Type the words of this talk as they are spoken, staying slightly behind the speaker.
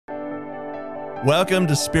Welcome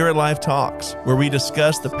to Spirit Life Talks, where we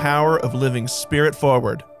discuss the power of living spirit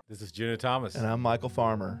forward. This is Junior Thomas. And I'm Michael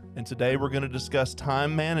Farmer. And today we're going to discuss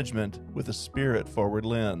time management with a spirit forward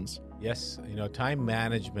lens. Yes, time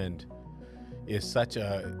management is such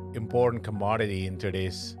an important commodity in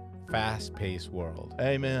today's fast-paced world.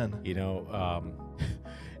 Amen.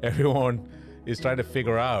 Everyone is trying to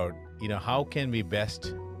figure out, how can we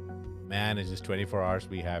best manage this 24 hours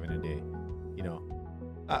we have in a day,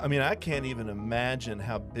 I can't even imagine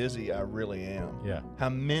how busy I really am. Yeah. How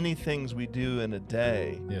many things we do in a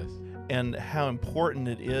day. Yes. And how important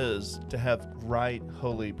it is to have right,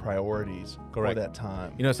 holy priorities Correct. for that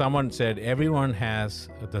time. Someone said everyone has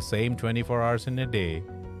the same 24 hours in a day.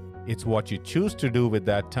 It's what you choose to do with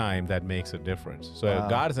that time that makes a difference. So Wow.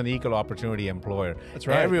 God is an equal opportunity employer. That's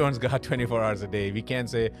right. Everyone's got 24 hours a day. We can't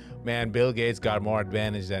say, man, Bill Gates got more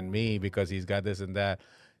advantage than me because he's got this and that.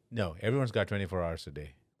 No, everyone's got 24 hours a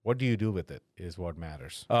day. What do you do with it is what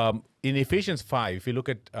matters. In Ephesians 5, if you look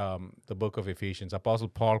at the book of Ephesians, Apostle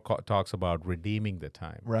Paul talks about redeeming the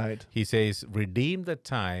time. Right. He says, redeem the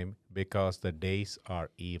time because the days are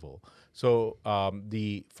evil. So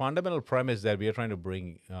the fundamental premise that we are trying to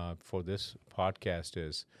bring for this podcast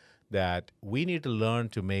is that we need to learn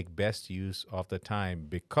to make best use of the time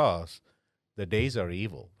because the days are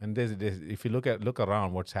evil. And if you look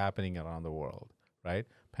around what's happening around the world, right?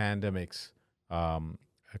 Pandemics,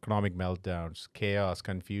 economic meltdowns, chaos,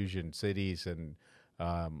 confusion, cities and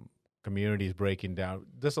communities breaking down.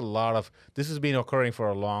 This has been occurring for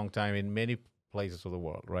a long time in many places of the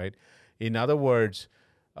world, right? In other words,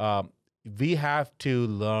 we have to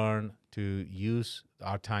learn to use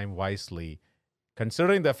our time wisely,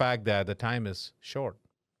 considering the fact that the time is short.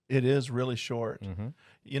 It is really short.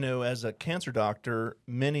 Mm-hmm. As a cancer doctor,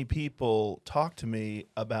 many people talk to me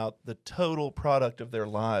about the total product of their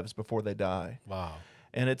lives before they die. Wow.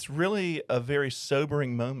 And it's really a very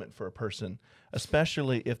sobering moment for a person,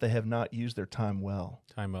 especially if they have not used their time well.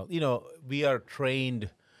 Time out. We are trained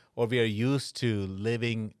or we are used to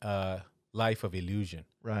living a life of illusion.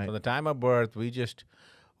 Right. From the time of birth, we just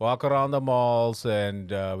walk around the malls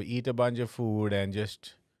and we eat a bunch of food and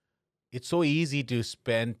just, it's so easy to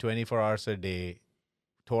spend 24 hours a day,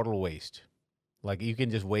 total waste. Like you can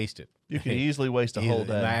just waste it. You can easily waste a whole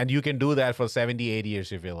day. And you can do that for 70, 80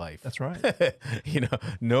 years of your life. That's right.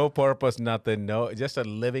 No purpose, nothing, just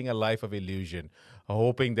living a life of illusion,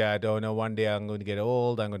 hoping that, one day I'm going to get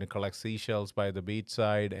old, I'm going to collect seashells by the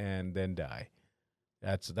beachside and then die.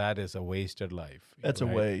 That is a wasted life. That's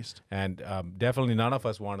right? a waste. And definitely none of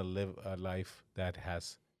us want to live a life that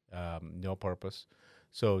has no purpose.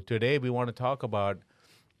 So today we want to talk about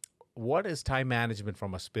what is time management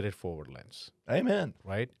from a spirit-forward lens. Amen.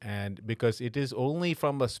 Right? And because it is only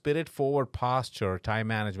from a spirit-forward posture, time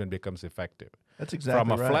management becomes effective. That's exactly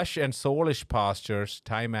right. From a flesh and soulish postures,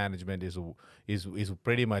 time management is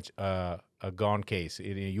pretty much a gone case.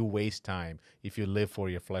 You waste time if you live for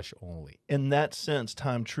your flesh only. In that sense,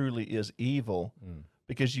 time truly is evil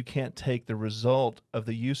because you can't take the result of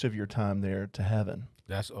the use of your time there to heaven.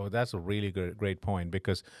 That's a really great point,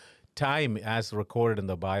 because time, as recorded in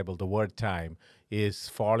the Bible, the word time is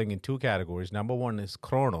falling in two categories. Number one is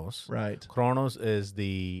chronos. Right. Chronos is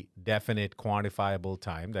the definite, quantifiable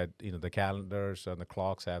time that the calendars and the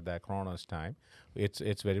clocks have that chronos time.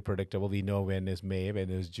 It's very predictable. We know when is May, when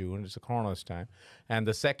is June. It's a chronos time. And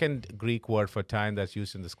the second Greek word for time that's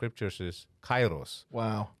used in the scriptures is kairos.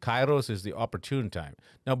 Wow. Kairos is the opportune time.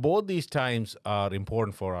 Now, both these times are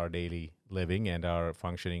important for our daily living and our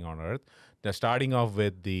functioning on earth. Now, starting off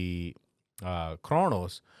with the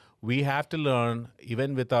chronos, we have to learn,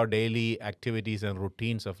 even with our daily activities and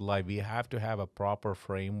routines of life, we have to have a proper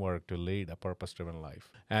framework to lead a purpose-driven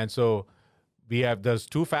life. And so there's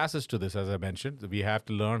two facets to this, as I mentioned. We have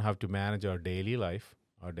to learn how to manage our daily life,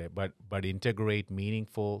 but integrate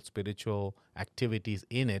meaningful spiritual activities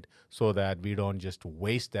in it so that we don't just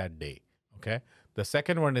waste that day. Okay. The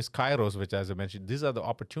second one is kairos, which, as I mentioned, these are the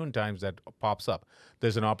opportune times that pops up.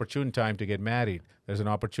 There's an opportune time to get married. There's an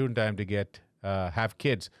opportune time to have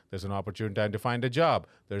kids. There's an opportune time to find a job.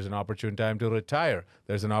 There's an opportune time to retire.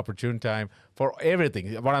 There's an opportune time for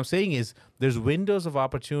everything. What I'm saying is there's windows of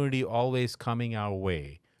opportunity always coming our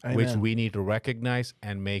way, Amen. Which we need to recognize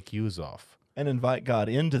and make use of. And invite God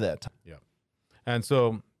into that time. Yeah. And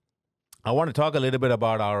so I want to talk a little bit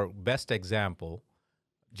about our best example,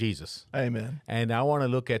 Jesus. Amen. And I want to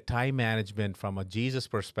look at time management from a Jesus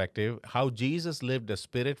perspective, how Jesus lived a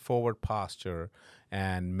spirit-forward posture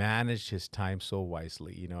and managed his time so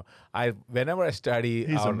wisely. Whenever I study,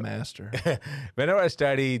 He's a master. whenever I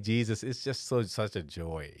study Jesus, it's just such a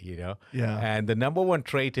joy. Yeah. And the number one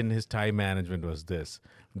trait in his time management was this: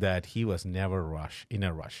 that he was never in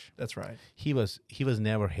a rush. That's right. He was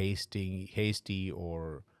never hasty,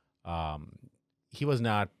 or he was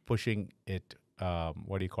not pushing it.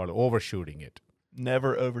 What do you call it? Overshooting it.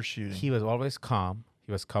 Never overshooting. He was always calm.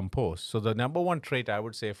 He was composed. So the number one trait I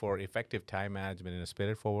would say for effective time management in a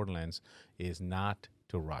spirit-forward lens is not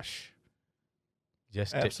to rush.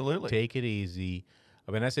 Just Absolutely. take it easy.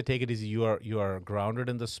 When I say take it easy, you are grounded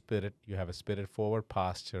in the spirit. You have a spirit-forward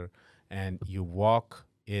posture, and you walk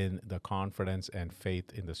in the confidence and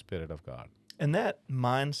faith in the Spirit of God. And that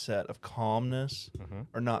mindset of calmness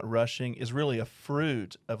or not rushing is really a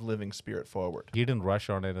fruit of living spirit forward. He didn't rush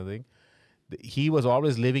on anything. He was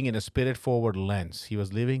always living in a spirit-forward lens. He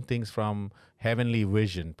was living things from heavenly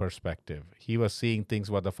vision perspective. He was seeing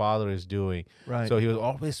things what the Father is doing. Right. So he was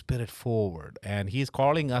always spirit-forward. And he's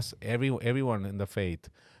calling us, everyone in the faith,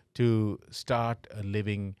 to start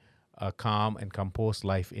living a calm and composed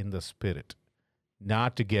life in the Spirit,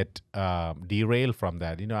 not to get derailed from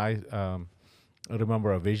that. I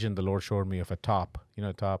remember a vision the Lord showed me of a top,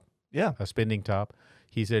 Yeah. a spinning top.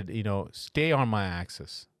 He said, stay on my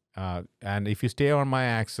axis. And if you stay on my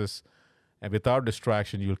axis and without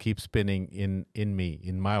distraction, you'll keep spinning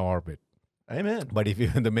in my orbit. Amen. But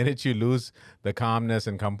the minute you lose the calmness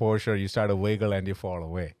and composure, you start to wiggle and you fall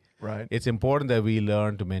away. Right. It's important that we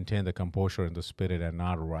learn to maintain the composure in the spirit and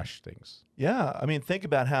not rush things. Yeah. I mean, think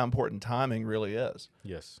about how important timing really is.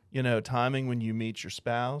 Yes. Timing when you meet your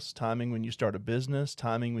spouse, timing when you start a business,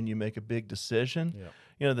 timing when you make a big decision.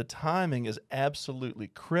 Yeah. The timing is absolutely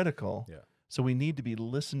critical. Yeah. So we need to be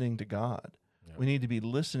listening to God. Yeah. We need to be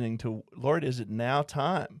listening to, Lord, is it now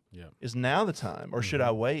time? Yeah. Is now the time? Or should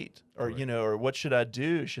I wait? Or, Right. or what should I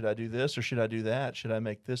do? Should I do this or should I do that? Should I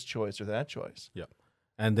make this choice or that choice? Yeah.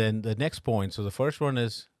 And then the next point. So the first one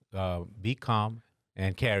is be calm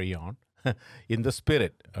and carry on in the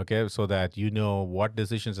spirit. Okay. So that what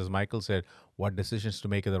decisions, as Michael said, what decisions to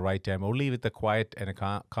make at the right time. Only with the quiet and a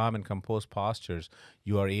calm and composed postures,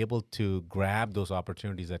 you are able to grab those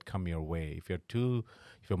opportunities that come your way. If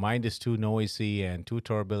your mind is too noisy and too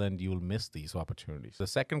turbulent, you will miss these opportunities. The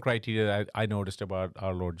second criteria that I noticed about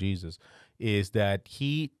our Lord Jesus is that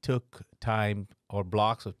he took time or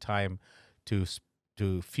blocks of time to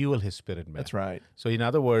fuel his spirit man. That's right. So in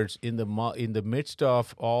other words, in the midst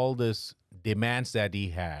of all this demands that he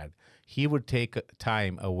had, he would take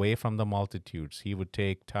time away from the multitudes. He would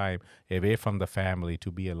take time away from the family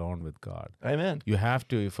to be alone with God. Amen. You have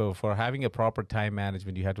to, for having a proper time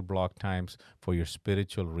management, you have to block times for your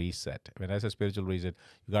spiritual reset. When I say spiritual reset,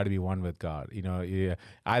 you got to be one with God.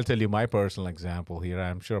 I'll tell you my personal example here.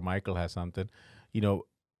 I'm sure Michael has something.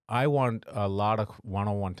 I want a lot of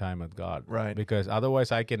one-on-one time with God. Right. Because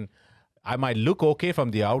otherwise I might look okay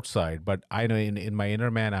from the outside, but I know in my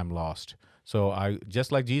inner man, I'm lost. So I,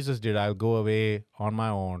 just like Jesus did, I'll go away on my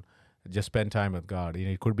own, just spend time with God.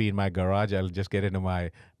 It could be in my garage. I'll just get into my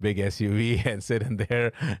big SUV and sit in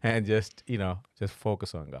there and just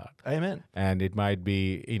focus on God. Amen. And it might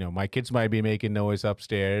be, my kids might be making noise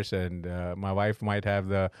upstairs, and my wife might have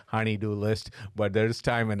the honey-do list, but there's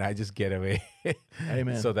time when I just get away.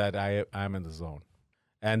 Amen. So that I'm in the zone.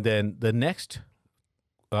 And then the next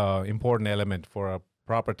important element for a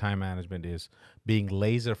proper time management is being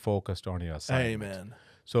laser focused on your assignment. Amen.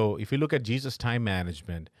 So if you look at Jesus' time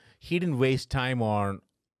management, he didn't waste time on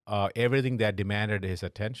everything that demanded his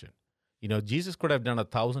attention. Jesus could have done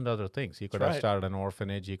 1,000 other things. He could have started an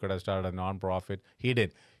orphanage. He could have started a nonprofit. He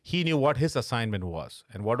did. He knew what his assignment was.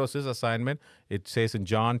 And what was his assignment? It says in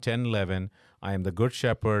John 10:11, I am the good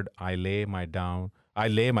shepherd. I lay my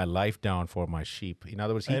life down for my sheep. In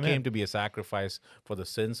other words, he came to be a sacrifice for the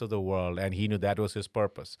sins of the world, and he knew that was his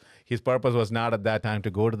purpose. His purpose was not at that time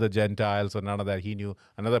to go to the Gentiles or none of that. He knew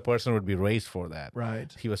another person would be raised for that.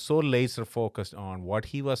 Right. He was so laser focused on what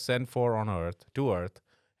he was sent for on earth,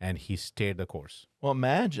 and he stayed the course. Well,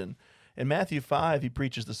 imagine in Matthew 5, he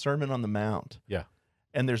preaches the Sermon on the Mount. Yeah.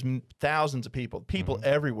 And there's thousands of people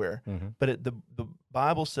everywhere. But the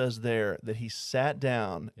Bible says there that he sat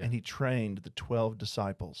down and he trained the 12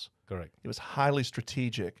 disciples. Correct. It was highly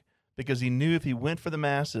strategic because he knew if he went for the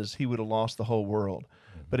masses, he would have lost the whole world.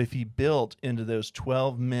 But if he built into those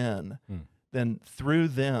 12 men, then through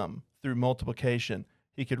them, through multiplication,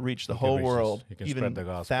 he could reach the whole world, even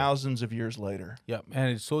thousands of years later. Yeah,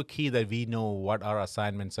 and it's so key that we know what our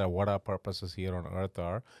assignments are, what our purposes here on earth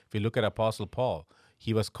are. If you look at Apostle Paul,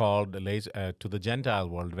 he was called to the Gentile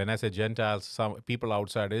world. When I say Gentiles, some people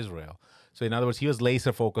outside Israel. So in other words, he was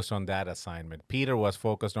laser focused on that assignment. Peter was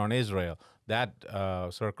focused on Israel, that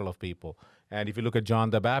circle of people. And if you look at John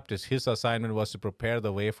the Baptist, his assignment was to prepare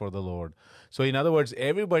the way for the Lord. So in other words,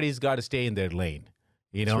 everybody's got to stay in their lane.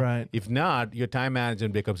 You know, That's right. if not, your time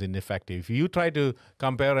management becomes ineffective. If you try to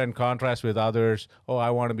compare and contrast with others, oh, I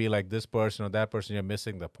want to be like this person or that person, you're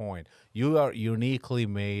missing the point. You are uniquely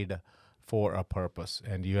made for a purpose,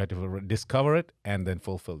 and you have to discover it and then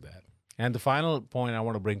fulfill that. And the final point I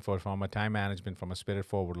want to bring forth from a time management, from a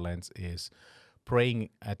spirit-forward lens, is praying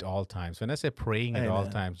at all times. When I say praying at all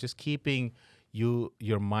Amen. times, just keeping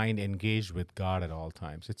your mind engaged with God at all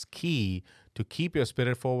times. It's key to keep your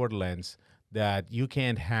spirit-forward lens, that you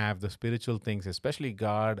can't have the spiritual things, especially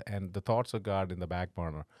God and the thoughts of God, in the back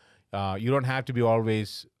burner. You don't have to be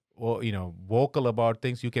always, vocal about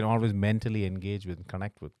things. You can always mentally engage with and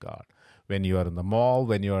connect with God. When you are in the mall,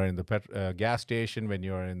 when you are in the gas station, when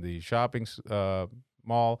you are in the shopping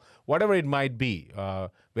mall, whatever it might be,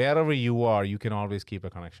 wherever you are, you can always keep a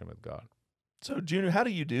connection with God. So, Junior, how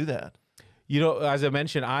do you do that? You know, as I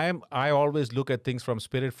mentioned, I always look at things from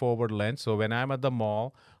spirit-forward lens. So when I'm at the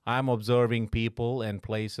mall, I'm observing people and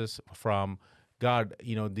places from God.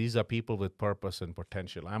 You know, these are people with purpose and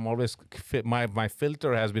potential. I'm always my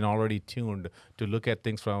filter has been already tuned to look at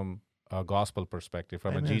things from a gospel perspective,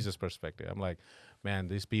 from Amen. a Jesus perspective. I'm like, man,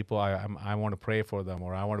 these people, I want to pray for them,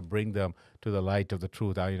 or I want to bring them to the light of the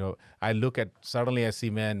truth. I look at, suddenly I see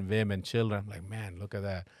men, women, children. I'm like, man, look at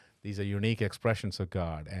that. These are unique expressions of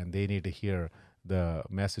God, and they need to hear the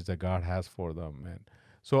message that God has for them. And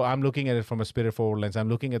so I'm looking at it from a spirit-forward lens. I'm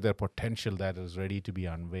looking at their potential that is ready to be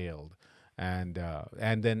unveiled. And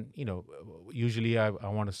then, usually I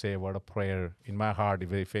want to say a word of prayer in my heart.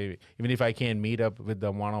 Even if I can't meet up with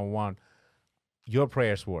them one-on-one, your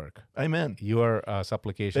prayers work. Amen. Your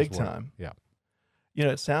supplications Big work. time. Yeah,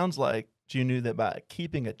 It sounds like you knew that by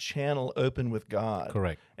keeping a channel open with God,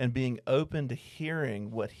 correct. and being open to hearing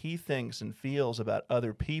what he thinks and feels about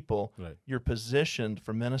other people, Right. you're positioned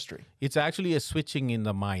for ministry. It's actually a switching in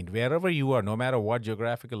the mind. Wherever you are, no matter what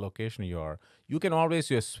geographical location you are, you can always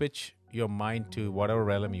just switch your mind to whatever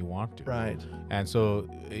realm you want to. Right. And so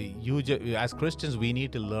as Christians, we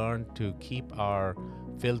need to learn to keep our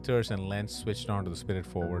filters and lens switched on to the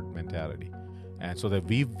spirit-forward mentality. And so that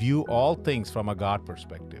we view all things from a God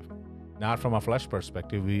perspective, not from a flesh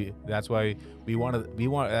perspective. That's why we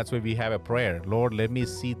have a prayer. Lord, let me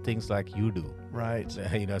see things like you do. Right.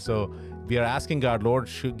 So we are asking God, Lord,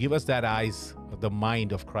 give us that eyes, the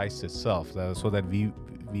mind of Christ itself, so that we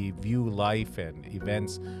view life and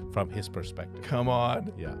events from his perspective. Come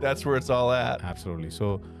on. Yeah. That's where it's all at. Absolutely.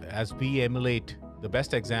 So as we emulate the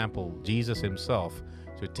best example, Jesus himself,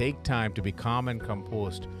 to take time to be calm and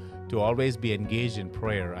composed, to always be engaged in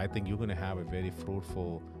prayer, I think you're going to have a very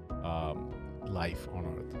fruitful life on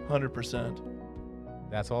earth. 100%.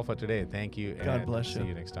 That's all for today. Thank you. God and bless see you.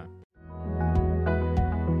 you next time.